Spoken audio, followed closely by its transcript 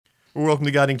Welcome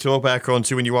to Gardening Talk back on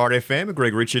 2NURFM.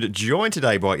 Greg Richard, joined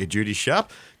today by Judy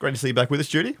Sharpe. Great to see you back with us,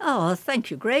 Judy. Oh,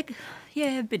 thank you, Greg.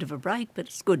 Yeah, a bit of a break, but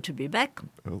it's good to be back.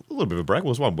 A little bit of a break. Well,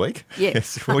 it was 1 week.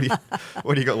 Yes. What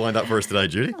do you got lined up for us today,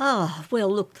 Judy? Oh, well,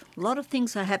 look, a lot of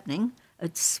things are happening.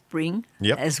 It's spring,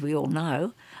 as we all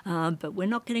know, but we're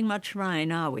not getting much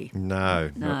rain, are we?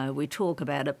 No. No, we talk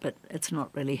about it, but it's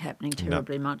not really happening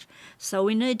terribly much. So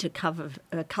we need to cover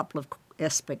a couple of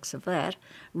aspects of that.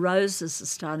 Roses are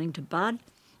starting to bud.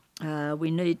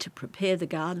 We need to prepare the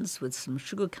gardens with some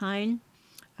sugarcane,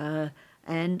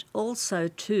 and also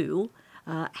too,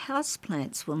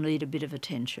 houseplants will need a bit of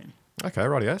attention. Okay,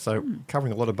 rightio. So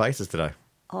covering a lot of bases today.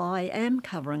 I am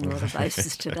covering a lot of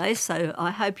bases today, so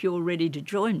I hope you're ready to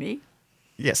join me.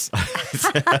 Yes.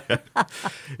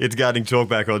 It's Gardening Talk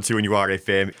back on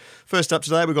 2NURFM. First up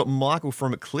today, we've got Michael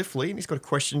from Cliffley, and he's got a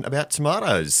question about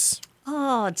tomatoes.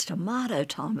 Oh, it's tomato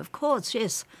time, of course,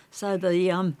 yes. So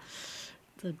the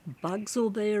bugs will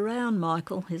be around,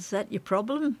 Michael. Is that your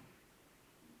problem?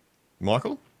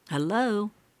 Michael?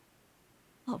 Hello?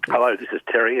 Hello, this is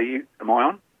Terry. Am I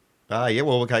on? Yeah,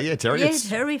 well, okay, yeah, Terry. Yeah,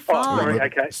 Terry, fine. sorry,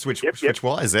 okay. Switch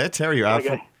wires there. Terry,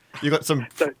 Okay. you got some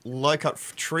low-cut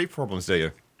tree problems, do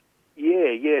you?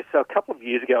 Yeah. So a couple of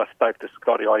years ago I spoke to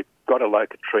Scotty. I got a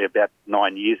locust tree about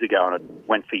 9 years ago and it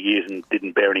went for years and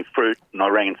didn't bear any fruit. And I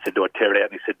rang and said, do I tear it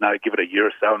out? And he said, no, give it a year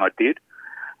or so, and I did.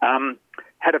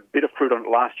 Had a bit of fruit on it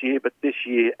last year, but this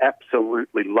year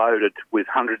absolutely loaded with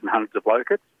hundreds and hundreds of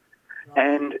locusts.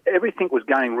 And everything was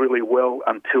going really well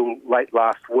until late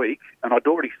last week, and I'd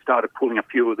already started pulling a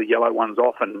few of the yellow ones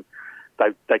off, and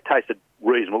they tasted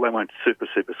reasonable. They weren't super,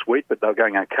 super sweet, but they were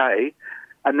going okay.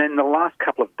 And then the last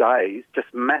couple of days, just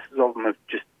masses of them have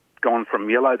just gone from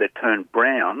yellow, they've turned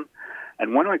brown,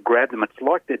 and when I grab them, it's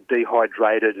like they're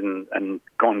dehydrated and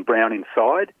gone brown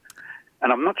inside.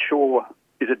 And I'm not sure,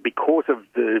 is it because of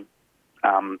the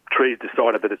trees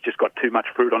decided that it's just got too much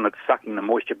fruit on it, sucking the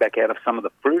moisture back out of some of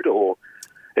the fruit, or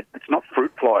it's not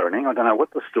fruit fly or anything? I don't know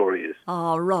what the story is.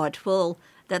 Oh, right. Well,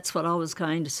 that's what I was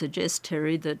going to suggest,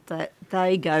 Terry, that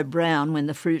they go brown when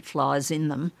the fruit fly's in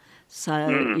them. So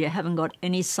you haven't got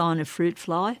any sign of fruit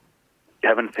fly? You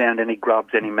haven't found any grubs,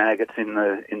 any maggots in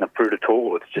the fruit at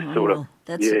all. It's just sort of...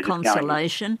 That's a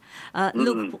consolation.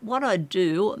 Look, what I'd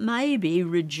do, maybe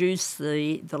reduce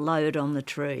the load on the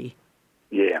tree.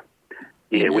 Yeah,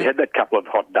 we had that couple of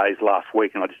hot days last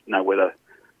week, and I just don't know whether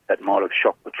that might have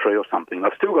shocked the tree or something.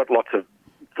 I've still got lots of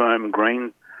firm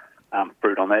green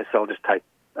fruit on there, so I'll just take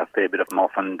a fair bit of them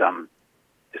off and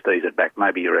just ease it back,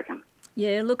 maybe, you reckon?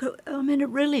 Yeah, look, I mean, it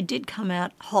really did come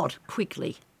out hot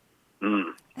quickly.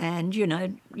 And, you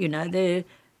know,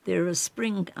 they're a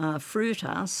spring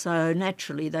fruiter, so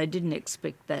naturally they didn't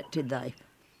expect that, did they?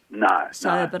 No.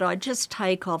 But I just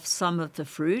take off some of the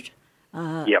fruit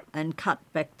and cut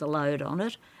back the load on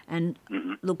it. And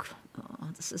look,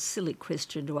 this is a silly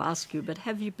question to ask you, but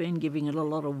have you been giving it a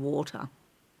lot of water?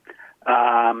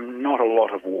 Not a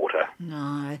lot of water.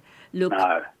 No. Look,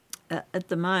 at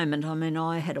the moment, I mean,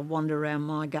 I had a wander around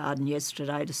my garden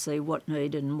yesterday to see what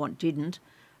needed and what didn't.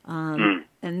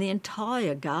 And the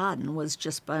entire garden was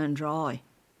just bone dry.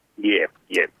 Yeah.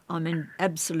 I mean,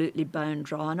 absolutely bone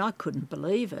dry, and I couldn't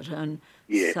believe it. And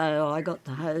so I got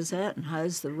the hose out and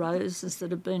hosed the roses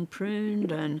that have been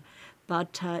pruned.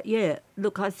 But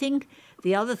look, I think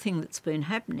the other thing that's been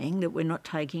happening that we're not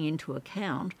taking into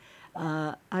account,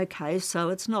 so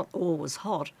it's not always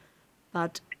hot,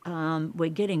 but we're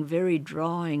getting very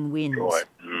drying winds.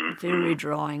 Very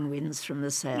drying winds from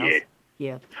the south.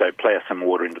 Yeah. So plough some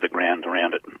water into the ground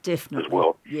around it definitely. as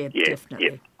well. Yeah, definitely.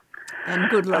 Yeah. And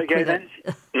good luck with then.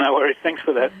 it. No worries. Thanks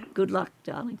for that. Good luck,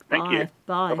 darling. Thank you.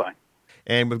 Bye. Bye-bye.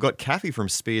 And we've got Kathy from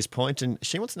Spears Point, and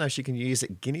she wants to know if she can use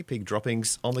guinea pig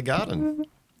droppings on the garden.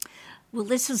 Well,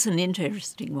 this is an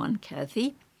interesting one,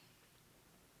 Kathy.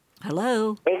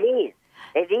 Hello? It is.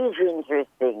 It is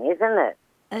interesting, isn't it?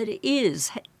 It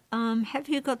is. Have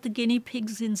you got the guinea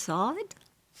pigs inside?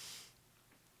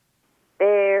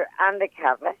 They're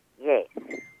undercover, yes.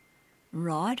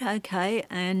 Right, okay.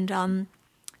 And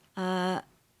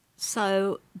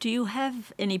so do you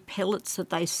have any pellets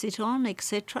that they sit on,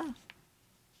 etc.?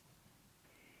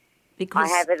 I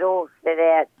have it all set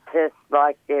out just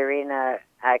like they're in a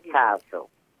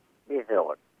castle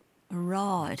resort.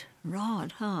 Right,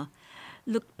 huh.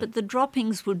 Look, but the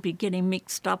droppings would be getting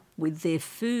mixed up with their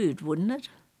food, wouldn't it?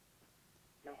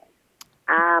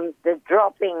 The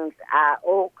droppings are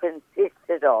all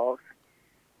consisted of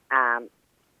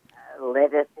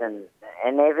lettuce and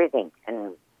everything,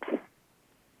 and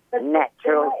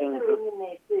natural things.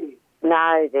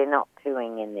 No, they're not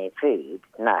pooing in their food,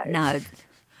 no. No.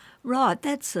 Right,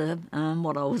 that's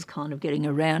what I was kind of getting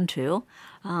around to.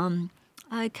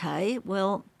 Okay,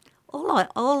 well,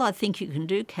 all I think you can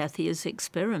do, Kathy, is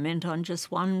experiment on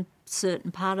just one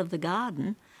certain part of the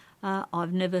garden.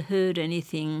 I've never heard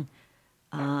anything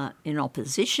in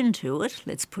opposition to it,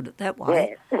 let's put it that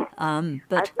way. Yes. I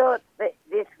But, thought that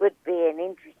this would be an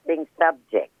interesting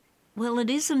subject. well, it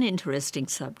is an interesting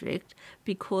subject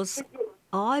because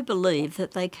I believe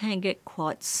that they can get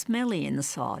quite smelly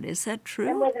inside. Is that true?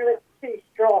 And whether it's too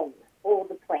strong for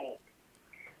the plant.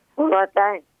 Well, I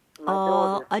don't. My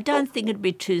daughter's I don't think it'd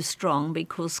be too strong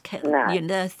because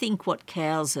No. think what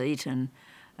cows eat and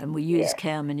we use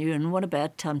cow manure. And what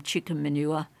about chicken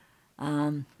manure?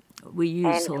 We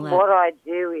use all And that. what I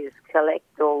do is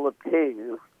collect all the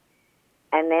poo,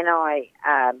 and then I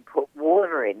put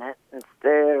water in it and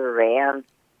stir it around.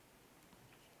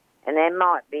 And there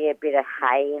might be a bit of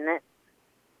hay in it.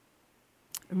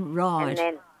 Right.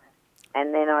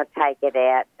 And then I take it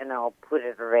out and I'll put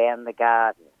it around the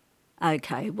garden.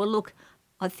 Okay. Well, look,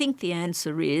 I think the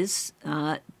answer is,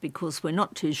 because we're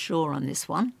not too sure on this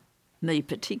one, me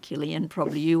particularly, and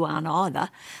probably you aren't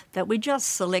either, that we just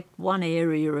select one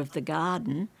area of the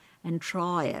garden and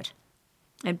try it.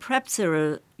 And perhaps there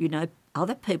are,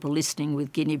 other people listening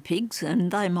with guinea pigs, and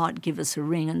they might give us a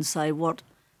ring and say what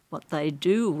they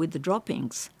do with the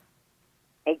droppings.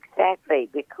 Exactly,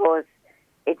 because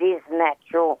it is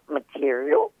natural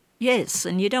material. Yes,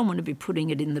 and you don't want to be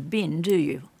putting it in the bin, do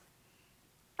you?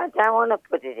 I don't want to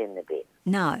put it in the bin.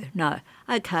 No.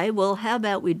 Okay, well, how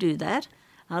about we do that?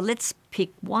 Let's pick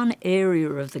one area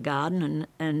of the garden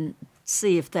and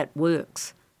see if that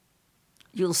works.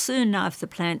 You'll soon know if the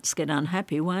plants get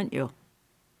unhappy, won't you?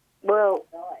 Well,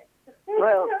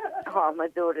 my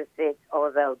daughter said,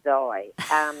 they'll die.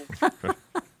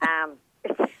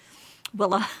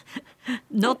 Well,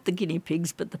 not the guinea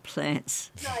pigs, but the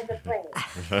plants. No, the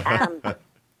plant.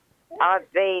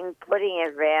 I've been putting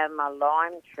it around my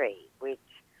lime tree, which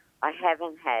I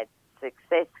haven't had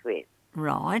success with.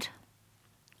 Right.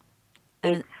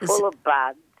 It's full of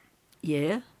buds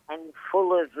Yeah. and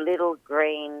full of little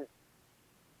green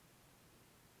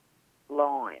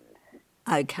limes.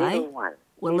 Okay. Little ones.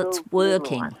 Well, little, it's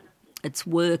working. Little ones. It's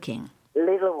working.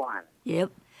 Little ones.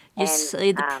 Yep. You And,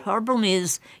 see, the problem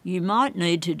is you might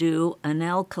need to do an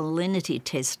alkalinity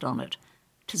test on it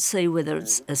to see whether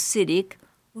it's acidic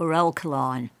or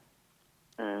alkaline.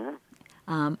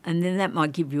 And then that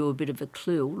might give you a bit of a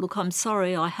clue. Look, I'm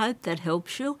sorry, I hope that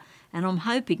helps you, and I'm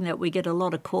hoping that we get a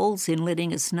lot of calls in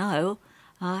letting us know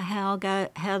how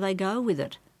they go with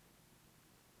it.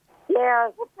 Yeah,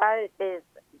 I suppose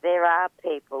there are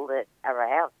people that are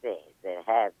out there that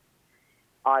have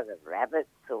either rabbits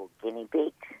or guinea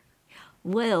pigs.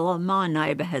 Well, my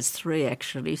neighbour has 3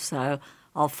 actually, so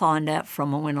I'll find out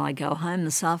from her when I go home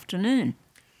this afternoon.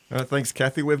 Thanks,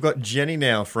 Kathy. We've got Jenny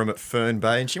now from Fern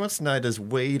Bay, and she wants to know, does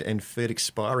weed and feed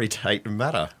expiry date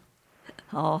matter?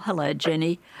 Oh, hello,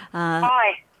 Jenny.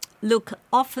 Hi. Look,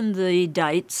 often the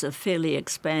dates are fairly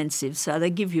expansive, so they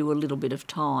give you a little bit of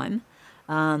time.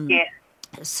 Yeah.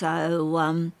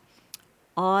 So,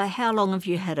 how long have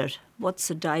you had it? What's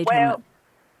the date on Well, it?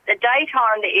 the date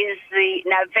on is the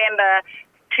November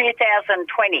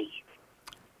 2020.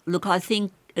 Look, I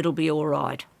think it'll be all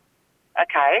right.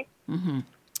 Okay.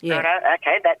 Yeah. Righto.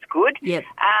 Okay, that's good. Yep.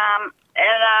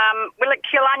 And will it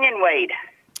kill onion weed?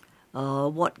 Oh,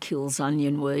 what kills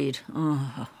onion weed?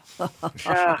 Oh.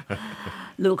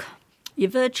 Look, you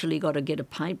virtually got to get a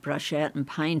paintbrush out and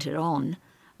paint it on.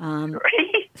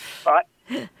 Right.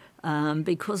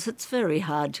 Because it's very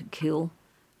hard to kill.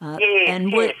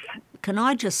 Yes. Can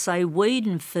I just say, weed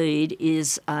and feed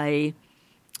is a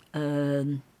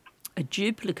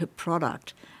duplicate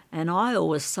product, and I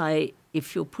always say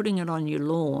if you're putting it on your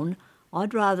lawn,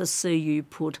 I'd rather see you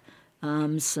put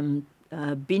some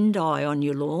bin dye on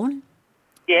your lawn.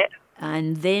 Yeah.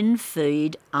 And then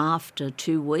feed after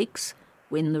 2 weeks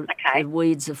when the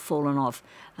weeds have fallen off.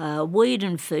 Weed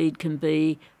and feed can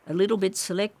be a little bit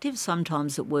selective.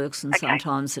 Sometimes it works and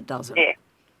sometimes it doesn't. Yeah.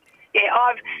 Yeah,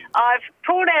 I've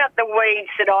pulled out the weeds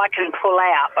that I can pull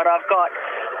out, but I've got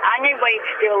onion weed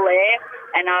still there,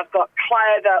 and I've got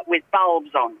clover with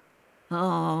bulbs on.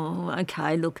 Oh,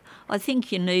 okay. Look, I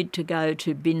think you need to go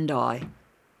to bin dye.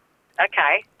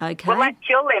 Okay. Okay. Will that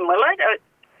kill them, will it?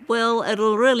 Well,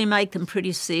 it'll really make them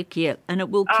pretty sick, yeah, and it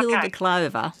will kill the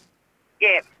clover.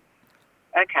 Yeah.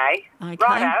 Okay. Okay.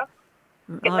 Righto.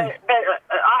 Right. But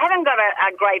I haven't got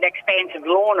a great expansive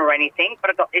lawn or anything, but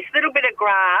I've got this little bit of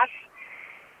grass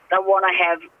that I want to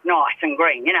have nice and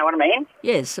green, you know what I mean?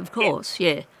 Yes, of course,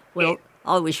 yeah. Well,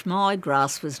 I wish my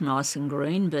grass was nice and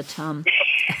green, but... Well,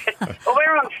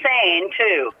 we're on sand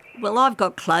too. Well, I've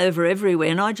got clover everywhere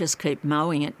and I just keep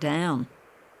mowing it down.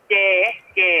 Yeah.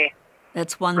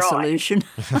 That's one Right. solution.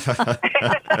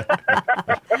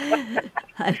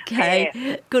 Okay.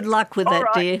 Yeah. Good luck with that,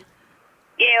 right. dear.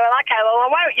 Yeah, well, okay. Well, I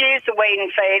won't use the weed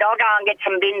and feed. I'll go and get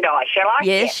some bin dye, shall I?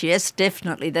 Yes,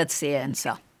 definitely. That's the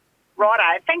answer.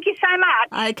 Righto. Thank you so much.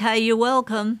 Okay, you're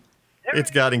welcome.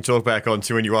 It's Gardening Talk back on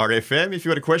 2NURFM. If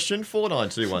you've got a question,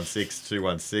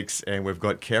 49216216. And we've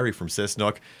got Kerry from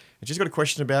Cessnock. And she's got a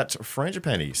question about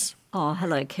frangipanis. Oh,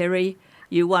 hello, Kerry.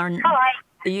 You weren't... Hello.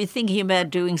 Are you thinking about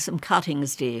doing some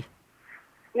cuttings, dear?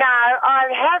 No,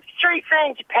 I have 3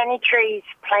 frangipani trees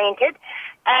planted,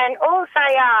 and all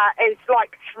they are is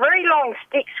like 3 long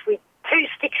sticks with 2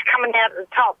 sticks coming out at the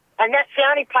top, and that's the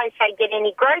only place they get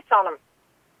any growth on them.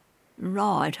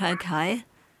 Right, okay.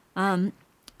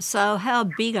 So how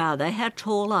big are they? How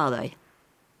tall are they?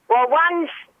 Well,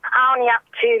 one's only up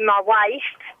to my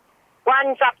waist,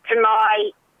 one's up to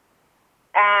my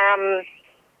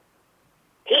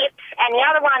hips, and the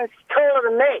other one's taller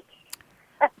than me.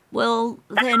 Well,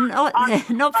 they're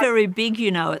not very big, you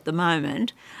know, at the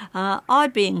moment.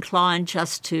 I'd be inclined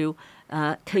just to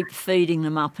keep feeding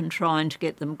them up and trying to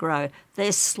get them grow.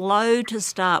 They're slow to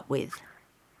start with.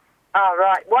 Oh,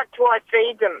 right. What do I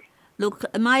feed them? Look,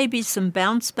 maybe some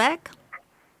bounce back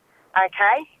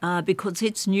Okay. because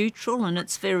it's neutral and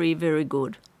it's very, very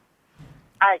good.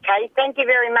 Okay. Thank you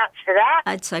very much for that.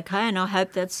 It's okay, and I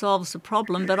hope that solves the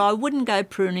problem, but I wouldn't go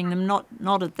pruning them, not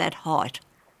at that height.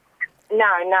 No.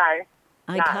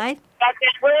 Okay? They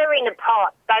were in a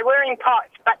pot. They were in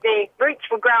pots, but their roots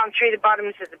were growing through the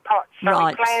bottoms of the pots, so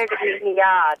Right. we planted them in the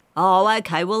yard. Oh,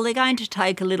 okay. Well, they're going to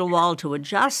take a little while to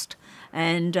adjust,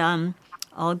 and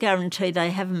I'll guarantee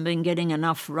they haven't been getting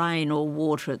enough rain or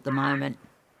water at the moment.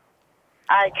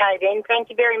 Okay, then. Thank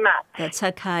you very much. That's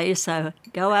okay. So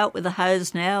go out with a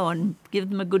hose now and give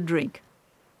them a good drink.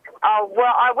 Oh,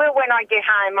 well, I will when I get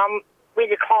home. I'm with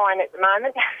a client at the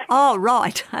moment. Oh,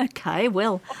 right. Okay.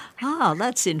 Well,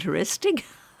 that's interesting.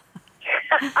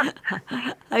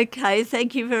 Okay.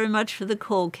 Thank you very much for the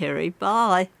call, Kerry.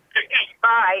 Bye.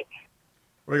 Bye.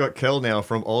 We've got Kel now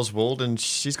from Oswald, and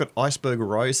she's got iceberg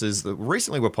roses that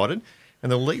recently were potted,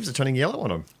 and the leaves are turning yellow on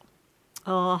them.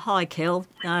 Oh, hi, Kel.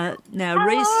 Now,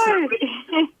 Hello.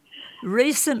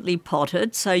 recently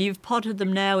potted, so you've potted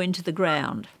them now into the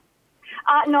ground.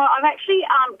 No, I've actually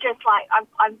I've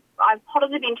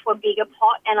potted them into a bigger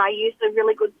pot, and I used the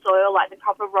really good soil, like the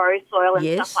proper rose soil and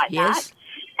Yes, stuff like yes. that.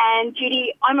 And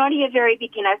Judy, I'm only a very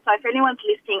beginner, so if anyone's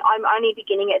listening, I'm only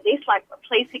beginning at this. Like,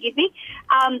 please forgive me.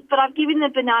 But I've given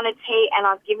them banana tea, and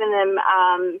I've given them,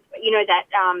 that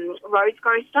rose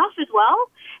grow stuff as well.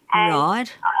 And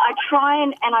Right. I try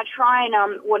and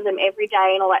water them every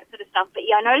day and all that sort of stuff. But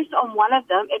yeah, I noticed on one of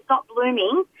them, it's not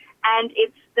blooming, and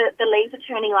it's the leaves are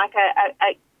turning like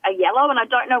a yellow, and I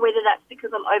don't know whether that's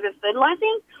because I'm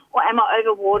over-fertilising or am I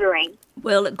over-watering.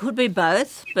 Well, it could be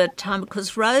both, but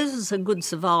because roses are good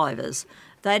survivors,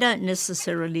 they don't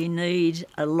necessarily need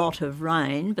a lot of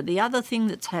rain. But the other thing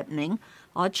that's happening,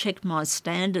 I checked my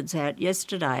standards out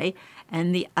yesterday,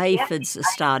 and the aphids are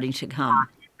starting to come.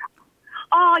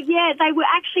 Oh, yeah, they were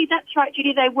actually, that's right,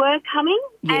 Judy, they were coming.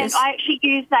 Yes. And I actually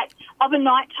used that of a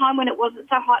night time when it wasn't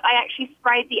so hot. I actually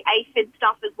sprayed the aphid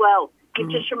stuff as well. It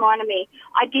just reminded me.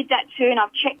 I did that too, and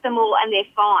I've checked them all, and they're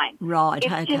fine. Right,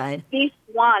 It's okay. just this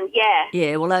one, yeah.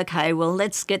 Yeah, well, okay. Well,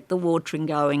 let's get the watering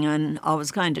going, and I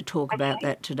was going to talk about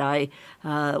that today.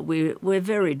 We're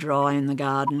very dry in the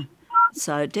garden,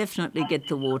 so definitely get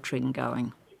the watering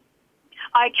going.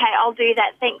 Okay, I'll do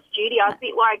that. Thanks, Judy. I was a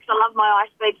bit worried because I love my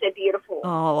icebergs. They're beautiful.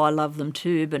 Oh, I love them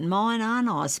too, but mine aren't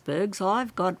icebergs.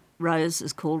 I've got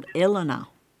roses called Eleanor,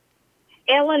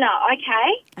 Eleanor,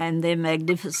 okay. and they're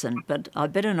magnificent, but I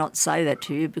better not say that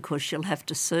to you because you'll have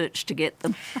to search to get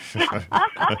them.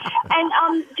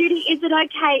 And Judy, is it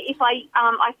okay if I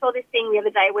saw this thing the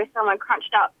other day where someone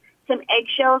crunched up some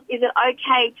eggshells? Is it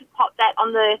okay to pop that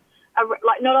on the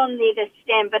not on the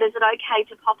stem, but is it okay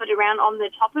to pop it around on the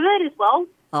top of it as well?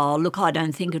 Oh, look, I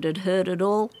don't think it'd hurt at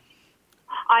all.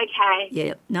 Okay.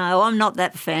 Yeah, no, I'm not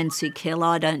that fancy, Kel.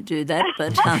 I don't do that,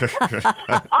 but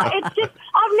It's just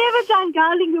I've never done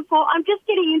gardening before. I'm just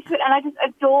getting into it, and I just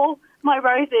adore my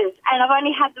roses. And I've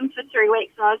only had them for 3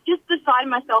 weeks, and I was just beside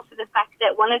myself for the fact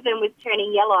that one of them was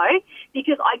turning yellow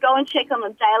because I go and check on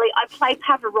them daily. I play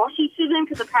Pavarotti to them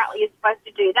because apparently you're supposed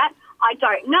to do that. I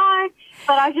don't know,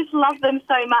 but I just love them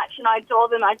so much and I adore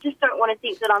them. I just don't want to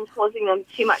think that I'm causing them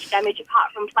too much damage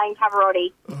apart from playing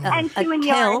Pavarotti. And Sue and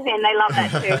Kel- Yoran, they love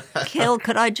that too. Kel,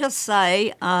 could I just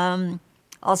say,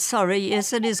 sorry,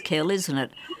 yes, it is Kel, isn't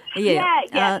it?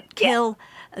 Yeah. Kel,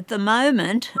 At the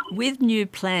moment, with new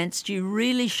plants, you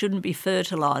really shouldn't be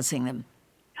fertilising them.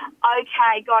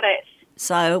 Okay, got it.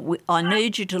 So I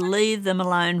need you to leave them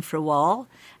alone for a while,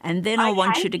 and then I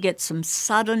want you to get some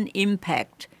sudden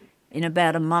impact in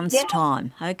about a month's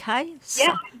time, okay?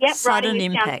 Yep, sudden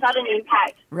writing this down, impact. sudden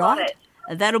impact. Right? Got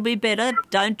it. That'll be better.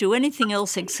 Don't do anything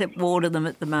else except water them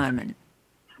at the moment.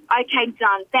 Okay,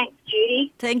 done. Thanks,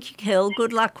 Judy. Thank you, Kel.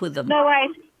 Good luck with them. No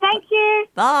worries. Thank you.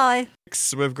 Bye.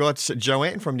 Next, we've got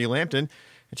Joanne from New Lambton,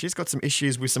 and she's got some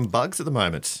issues with some bugs at the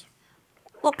moment.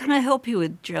 What can I help you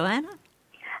with, Joanna?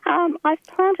 I've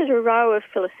planted a row of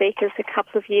philothekas a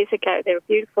couple of years ago. They're a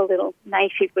beautiful little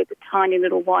native with a tiny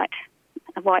little white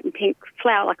and pink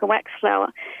flower, like a wax flower.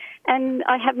 And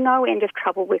I have no end of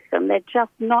trouble with them. They're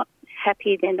just not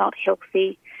happy. They're not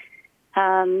healthy.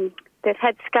 They've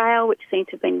had scale, which seems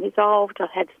to have been resolved. I've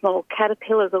had small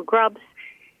caterpillars or grubs,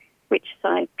 which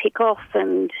I pick off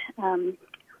and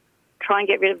try and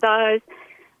get rid of those.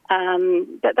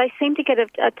 But they seem to get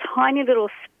a tiny little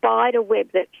spider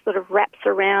web that sort of wraps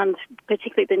around,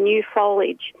 particularly the new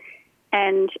foliage.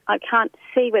 And I can't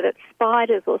see whether it's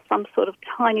spiders or some sort of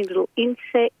tiny little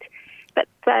insect, but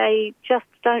they just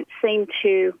don't seem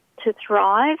to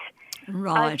thrive.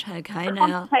 Right, okay.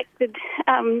 Now, Contacted,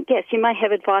 yes, you may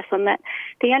have advice on that.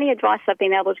 The only advice I've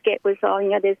been able to get was,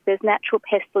 there's natural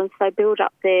pestilence. They build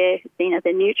up their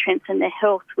nutrients and their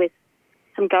health with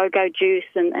some go-go juice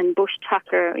and bush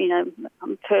tucker,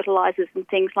 fertilizers and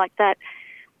things like that.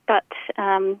 But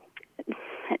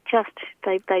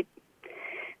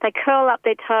they curl up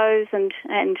their toes and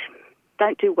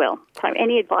don't do well. So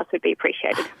any advice would be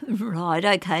appreciated. right,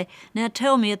 okay. Now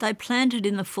tell me, are they planted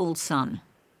in the full sun?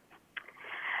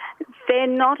 They're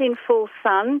not in full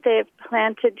sun. They're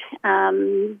planted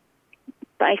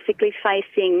basically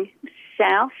facing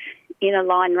south in a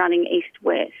line running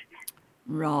east-west.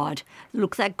 Right.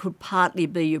 Look, that could partly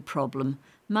be your problem.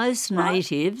 Most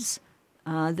natives,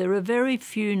 there are very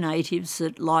few natives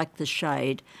that like the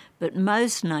shade, but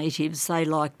most natives, they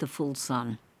like the full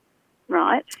sun.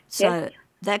 Right. So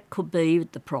that could be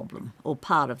the problem or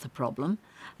part of the problem.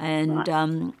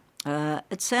 And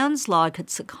it sounds like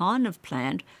it's a kind of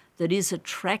plant that is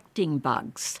attracting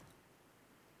bugs.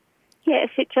 Yes,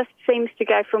 it just seems to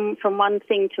go from one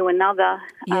thing to another.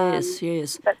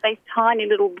 Yes. But these tiny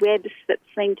little webs that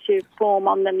seem to form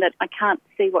on them that I can't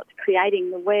see what's creating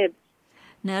the webs.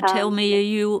 Now tell me,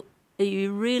 are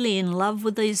you really in love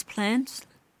with these plants?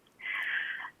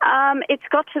 It's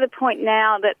got to the point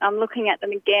now that I'm looking at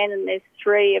them again and there's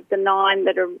 3 of the 9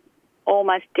 that are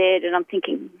almost dead and I'm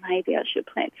thinking maybe I should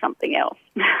plant something else.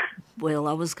 Well,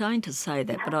 I was going to say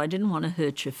that, but I didn't want to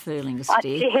hurt your feelings,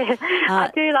 dear.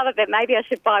 I do love it, but maybe I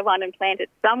should buy one and plant it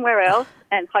somewhere else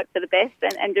and hope for the best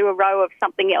and do a row of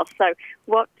something else. So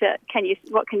what can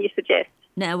you suggest?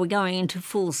 Now we're going into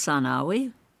full sun, are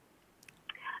we?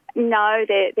 No,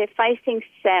 they're facing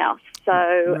south,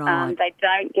 so Right. they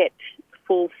don't get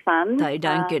full sun. They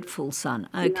don't get full sun.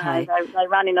 Okay. No, they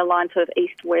run in a line sort of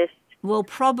east-west. Well,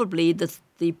 probably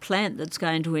the plant that's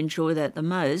going to enjoy that the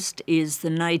most is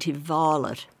the native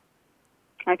violet.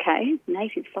 Okay,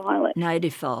 native violet.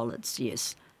 Native violets,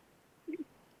 yes.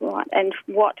 Right, and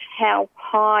how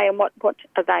high and what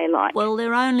are they like? Well,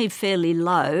 they're only fairly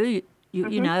low,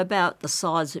 you know, about the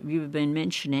size that you've been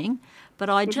mentioning. But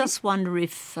I just wonder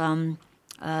if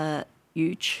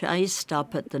you chased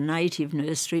up at the native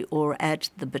nursery or at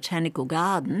the botanical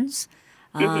gardens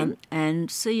and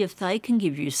see if they can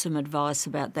give you some advice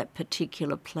about that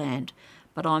particular plant.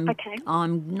 But I'm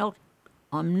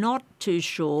not too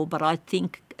sure, but I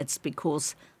think it's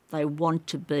because they want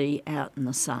to be out in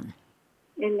the sun.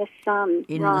 In the sun,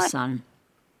 In right. the sun.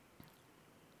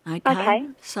 Okay.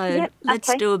 So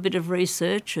let's do a bit of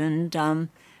research and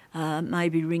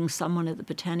maybe ring someone at the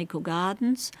botanical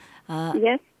gardens.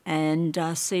 Yes. And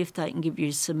see if they can give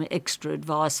you some extra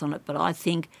advice on it. But I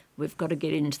think we've got to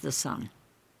get into the sun.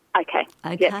 Okay.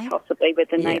 Yes, possibly with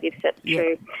the natives, that's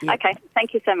true. Yep. Okay,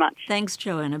 thank you so much. Thanks,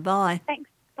 Joanna. Bye. Thanks,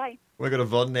 bye. We've got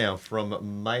Yvonne now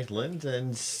from Maitland,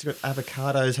 and she's got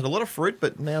avocados, had a lot of fruit,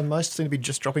 but now most seem to be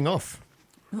just dropping off.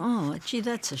 Oh, gee,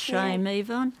 that's a shame,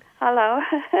 Yvonne. Hello.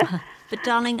 But,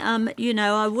 darling,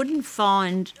 I wouldn't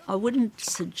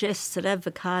suggest that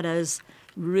avocados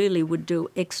really would do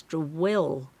extra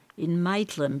well in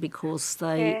Maitland because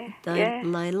they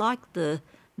like the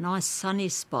nice sunny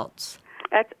spots.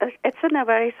 It's in a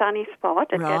very sunny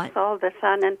spot. It gets all the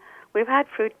sun, and we've had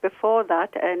fruit before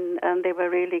that, and they were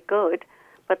really good.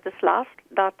 But this last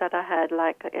lot that I had,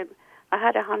 I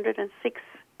had 106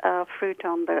 fruit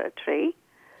on the tree,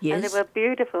 and they were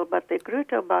beautiful, but they grew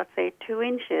to about, say, 2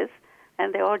 inches,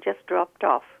 and they all just dropped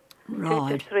off.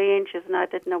 Right. 2 to 3 inches, and I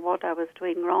didn't know what I was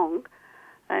doing wrong.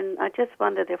 And I just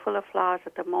wondered, they're full of flowers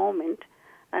at the moment,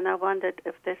 and I wondered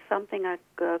if there's something I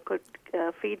could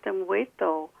feed them with,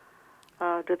 or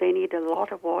do they need a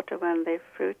lot of water when they're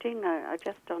fruiting? I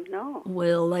just don't know.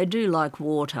 Well, they do like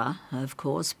water, of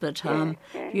course, but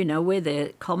you know, where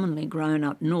they're commonly grown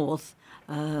up north,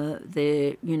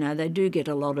 they do get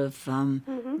a lot of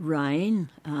rain,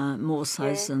 more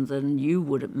so than you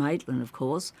would at Maitland, of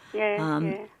course.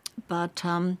 But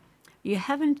you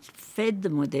haven't fed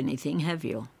them with anything, have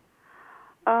you?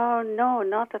 Oh, no,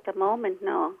 not at the moment,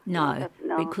 no. No,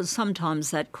 because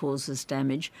sometimes that causes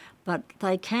damage, but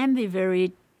they can be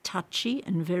very touchy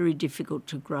and very difficult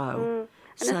to grow.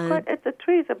 And the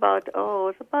tree's about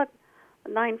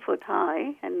 9 foot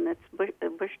high, and it's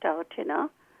bushed out, you know.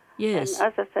 Yes. And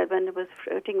as I said, when it was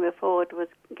fruiting before, it was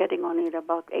getting on it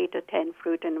about 8 or 10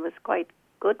 fruit, and it was quite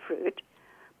good fruit.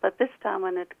 But this time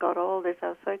when it got all this, I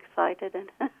was so excited,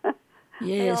 and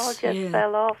they all just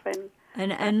fell off.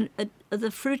 And are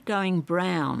the fruit going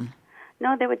brown?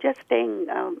 No, they were just staying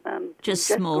just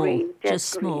small, green. Just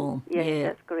small.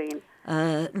 Yes, just green.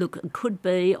 Look, it could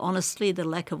be, honestly, the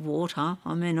lack of water.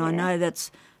 I mean, I know that's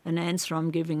an answer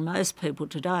I'm giving most people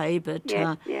today, but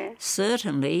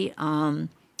certainly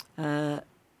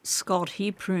Scott,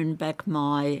 he pruned back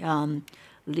my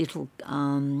little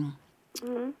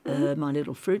my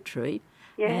little fruit tree,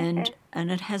 and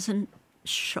it hasn't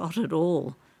shot at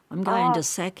all. I'm going to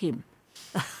sack him.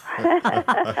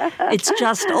 It's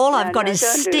just all I've got is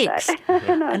sticks,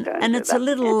 and it's a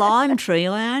little lime tree.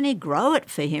 I only grow it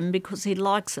for him because he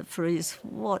likes it for his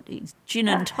gin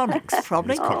and tonics,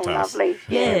 probably. Oh, lovely!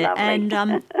 Yeah, lovely.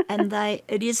 and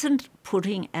it isn't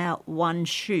putting out one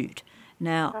shoot.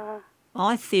 Now,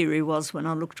 my theory was when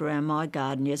I looked around my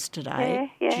garden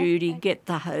yesterday, Judy, get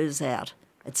the hose out.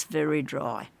 It's very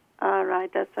dry. All right,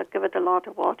 I'll give it a lot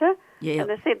of water. Yeah. And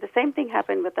they say the same thing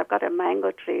happened with, I've got a mango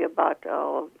tree about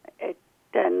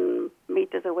 10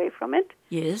 meters away from it.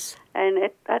 Yes. And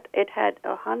it had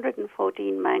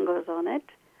 114 mangoes on it.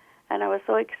 And I was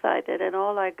so excited, and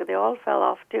they all fell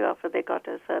off too after they got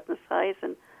to a certain size.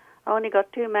 And I only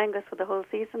got 2 mangoes for the whole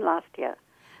season last year.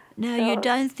 Now, you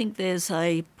don't think there's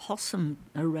a possum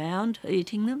around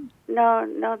eating them? No,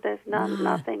 there's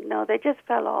nothing. No, they just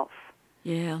fell off.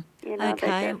 Yeah. You know,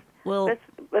 okay. Well,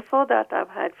 before that, I've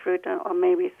had fruit, or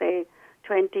maybe say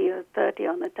 20 or 30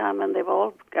 on the time, and they've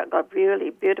all got really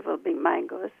beautiful big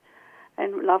mangoes,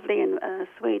 and lovely and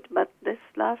sweet. But this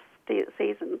last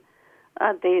season,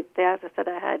 as I said,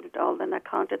 I had it all. Then I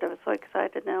counted. I was so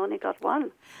excited, and I only got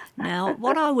 1. Now,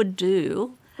 what I would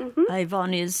do,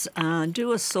 Avon, is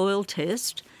do a soil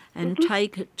test and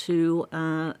take it to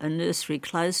a nursery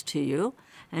close to you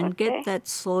and get that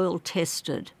soil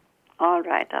tested. All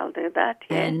right, I'll do that.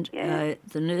 Yeah, and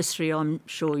the nursery, I'm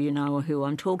sure you know who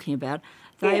I'm talking about,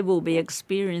 they will be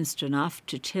experienced enough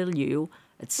to tell you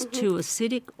it's too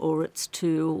acidic or it's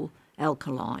too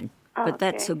alkaline. But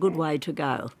that's a good way to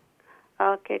go.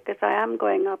 Okay, because I am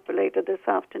going up later this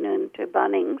afternoon to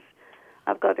Bunnings.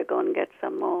 I've got to go and get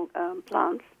some more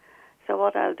plants. So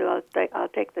what I'll do, I'll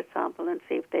take the sample and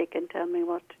see if they can tell me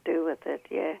what to do with it,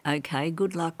 Okay,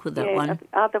 good luck with that one.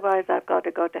 Otherwise, I've got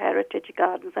to go to Heritage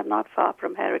Gardens. I'm not far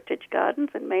from Heritage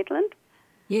Gardens in Maitland.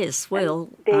 Yes, well...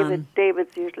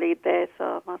 David's usually there,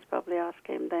 so I must probably ask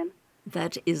him then.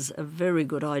 That is a very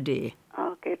good idea.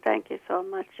 Okay, thank you so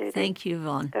much, Judy. Thank you,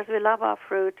 Yvonne. Because we love our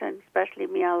fruit, and especially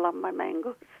me, I love my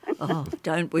mangoes. Oh,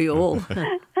 don't we all?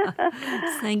 Thank you.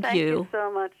 Thank you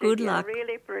so much, Good Judy. luck. I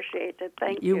really appreciate it.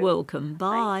 Thank you. You're welcome.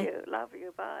 Bye. Thank you. Love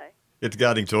you. Bye. It's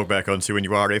Gardening Talk back on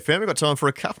 2NURFM. We've got time for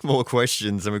a couple more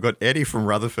questions, and we've got Eddie from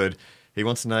Rutherford. He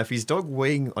wants to know if his dog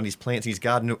weeing on his plants in his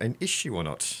garden an issue or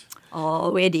not.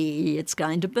 Oh, Eddie, it's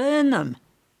going to burn them.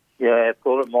 Yeah, I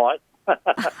thought it might.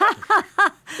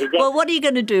 Well, what are you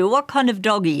going to do? What kind of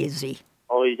doggy is he?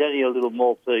 Oh, he's only a little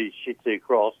Maltese Shih Tzu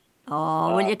cross.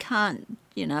 Oh, well, you can't,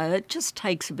 it just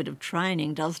takes a bit of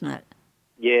training, doesn't it?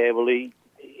 Yeah, well,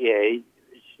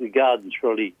 the garden's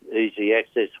really easy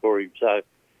access for him, so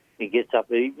he gets up.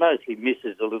 He mostly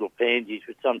misses the little pansies,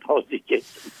 but sometimes he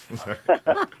gets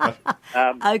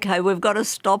them. Okay, we've got to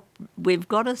stop. We've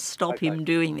got to stop him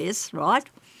doing this, right?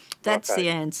 That's the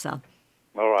answer.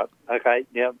 All right. Okay.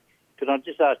 Now, can I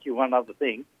just ask you one other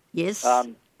thing? Yes.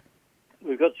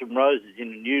 We've got some roses in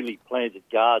a newly planted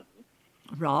garden.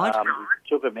 Right. We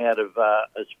took them out of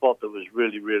a spot that was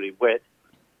really, really wet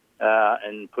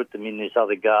and put them in this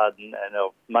other garden, and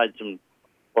I've made some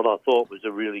what I thought was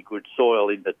a really good soil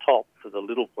in the top for the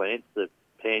little plants, the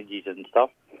pansies and stuff.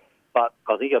 But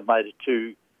I think I've made it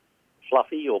too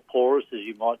fluffy or porous, as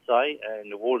you might say,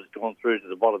 and the water's gone through to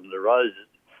the bottom of the roses.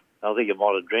 I think it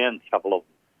might have drowned a couple of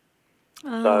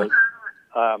them. Oh.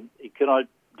 So can I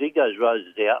dig those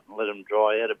roses out and let them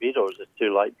dry out a bit, or is it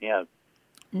too late now?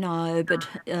 No, but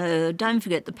don't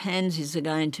forget the pansies are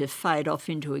going to fade off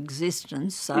into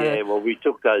existence. So Yeah, well, we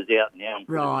took those out now and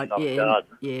put them in the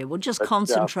garden. Yeah. Well, just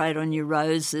concentrate on your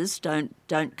roses. Don't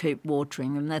keep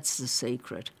watering them. That's the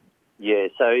secret. Yeah,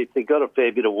 so if they've got a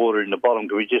fair bit of water in the bottom,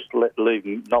 can we just leave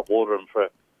them, not water them for a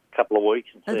couple of weeks?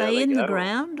 And see Are how they in go? the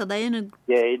ground? Are they in a?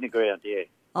 Yeah, in the ground. Yeah.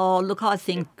 Oh, look, I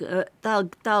think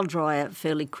they'll dry out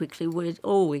fairly quickly.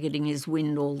 All we're getting is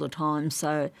wind all the time,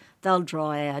 so they'll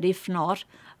dry out. If not,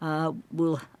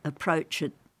 we'll approach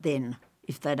it then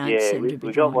if they don't seem to be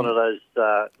we got drying one of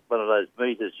those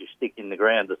meters you stick in the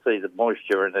ground to see the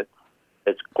moisture, and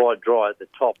it's quite dry at the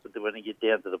top, but then when you get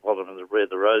down to the bottom of where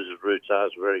the roses roots are,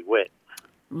 it's very wet.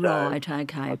 Right, so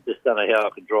okay. I just don't know how I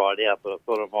can dry it out, but I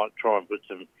thought I might try and put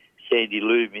some sandy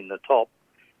loam in the top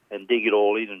and dig it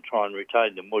all in and try and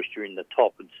retain the moisture in the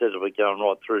top instead of it going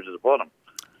right through to the bottom.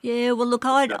 Yeah, well, look,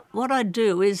 what I'd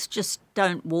do is just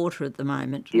don't water at the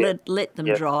moment. Yep. Let them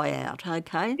dry out,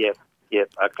 okay?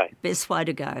 Yep, okay. Best way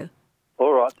to go.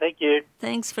 All right, thank you.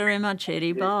 Thanks very much,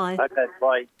 Eddie. Bye. Okay,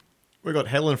 bye. We've got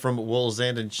Helen from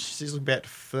Wallsend, and she's about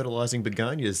fertilising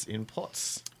begonias in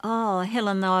pots. Oh,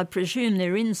 Helen, though, I presume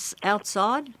they're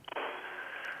outside?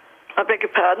 I beg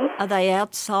your pardon? Are they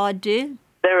outside, dear?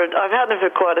 I've had them for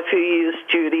quite a few years,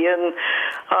 Judy, and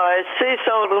I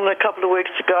sold them a couple of weeks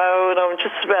ago, and I'm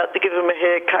just about to give them a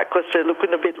haircut because they're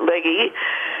looking a bit leggy.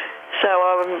 So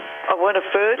I want to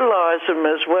fertilise them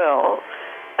as well,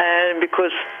 and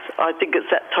because I think it's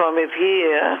that time of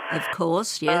year. Of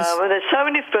course, yes. And there's so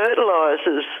many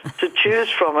fertilisers to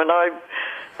choose from, and I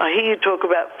hear you talk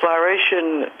about Flourish,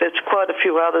 and there's quite a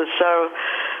few others. So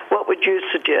what would you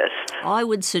suggest? I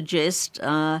would suggest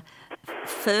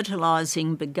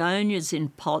fertilising begonias in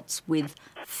pots with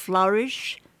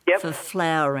Flourish for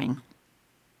flowering.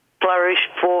 Flourish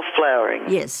for flowering?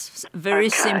 Yes, very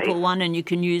simple one, and you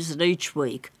can use it each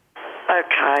week.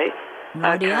 Okay.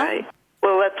 Radio? Okay.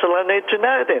 Well, that's all I need to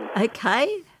know then.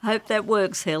 Okay. Hope that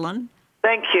works, Helen.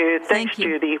 Thank you. Thank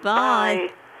you. Judy.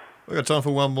 Bye. We've got time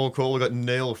for one more call. We've got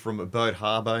Neil from Boat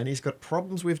Harbour, and he's got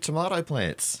problems with tomato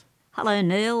plants. Hello,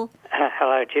 Neil.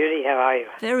 Hello, Judy. How are you?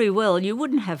 Very well. You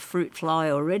wouldn't have fruit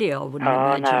fly already, I wouldn't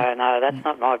imagine. Oh, no, that's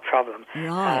not my problem.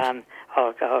 Right.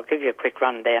 I'll give you a quick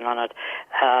rundown on it.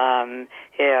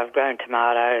 I've grown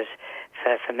tomatoes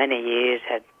for many years,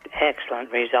 had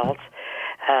excellent results.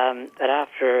 But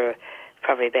after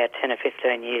probably about 10 or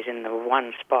 15 years in the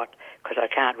one spot, because I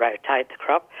can't rotate the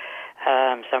crop,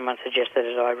 someone suggested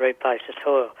that I replace the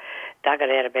soil. Dug it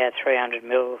out about 300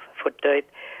 mil foot deep,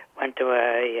 went to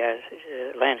a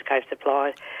landscape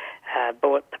supply,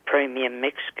 bought the premium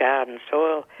mixed garden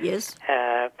soil. Yes.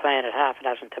 Planted half a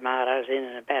dozen tomatoes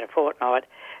in about a fortnight.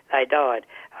 They died.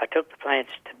 I took the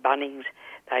plants to Bunnings.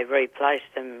 They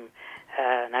replaced them,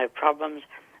 no problems.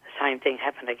 The same thing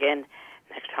happened again.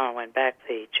 Next time I went back,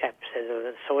 the chap said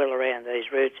the soil around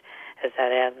these roots is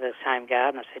that out of the same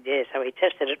garden. I said, yeah. So he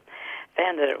tested it,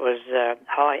 found that it was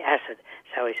high acid.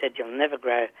 So he said, you'll never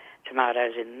grow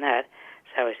tomatoes in that.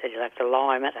 So he said, you'll have to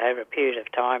lime it over a period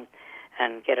of time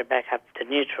and get it back up to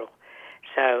neutral.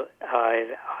 So I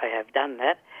have done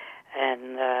that,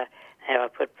 and now I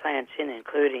put plants in,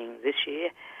 including this year.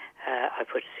 I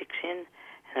put 6 in,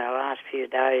 and the last few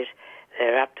days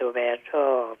they're up to about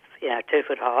 2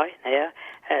 foot high now,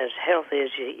 as healthy as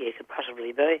you could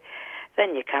possibly be.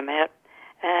 Then you come out,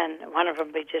 and one of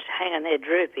them be just hanging there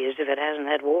droopy as if it hasn't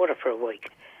had water for a week,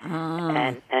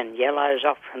 and yellows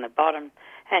off from the bottom,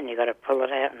 and you've got to pull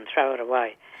it out and throw it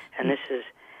away. And this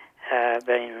has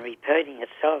been repeating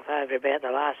itself over about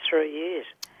the last 3 years.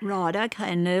 Right,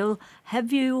 okay, Neil.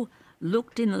 Have you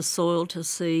looked in the soil to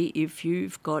see if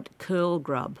you've got curl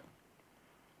grub?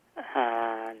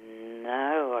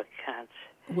 No, I can't.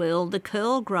 Well, the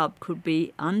curl grub could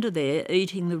be under there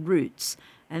eating the roots,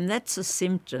 and that's a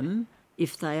symptom.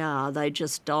 If they are, they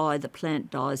just die, the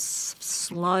plant dies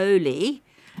slowly,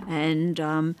 and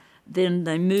then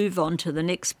they move on to the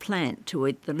next plant to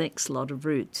eat the next lot of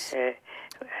roots.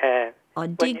 I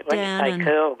dig down when you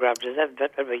say curl grubs, is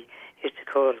that what we used to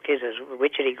call kids as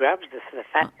witchetty grubs, the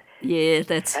fat? Yeah,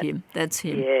 that's him.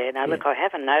 Yeah, now look, I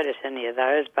haven't noticed any of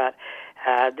those, but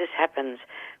this happens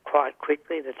quite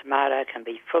quickly. The tomato can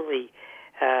be fully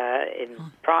in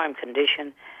prime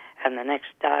condition, and the next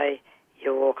day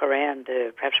you walk around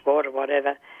to perhaps water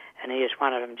whatever, and here's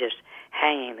one of them just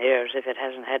hanging there as if it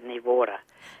hasn't had any water.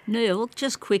 Neil,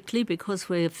 just quickly, because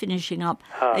we're finishing up,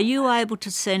 are you able to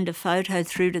send a photo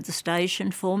through to the station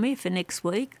for me for next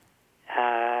week?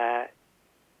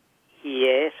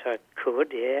 Yes, I could.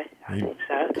 could, yeah. I think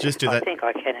so. Just do that. I think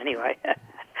I can anyway.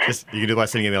 You can do it by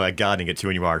sending an email at gardening at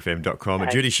 2NURFM.com.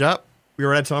 And Judy Sharpe,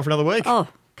 we're out of time for another week. Oh,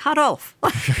 cut off.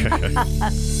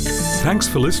 Thanks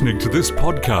for listening to this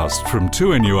podcast from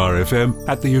 2NURFM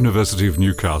at the University of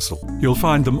Newcastle. You'll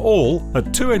find them all at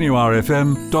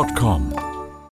 2NURFM.com.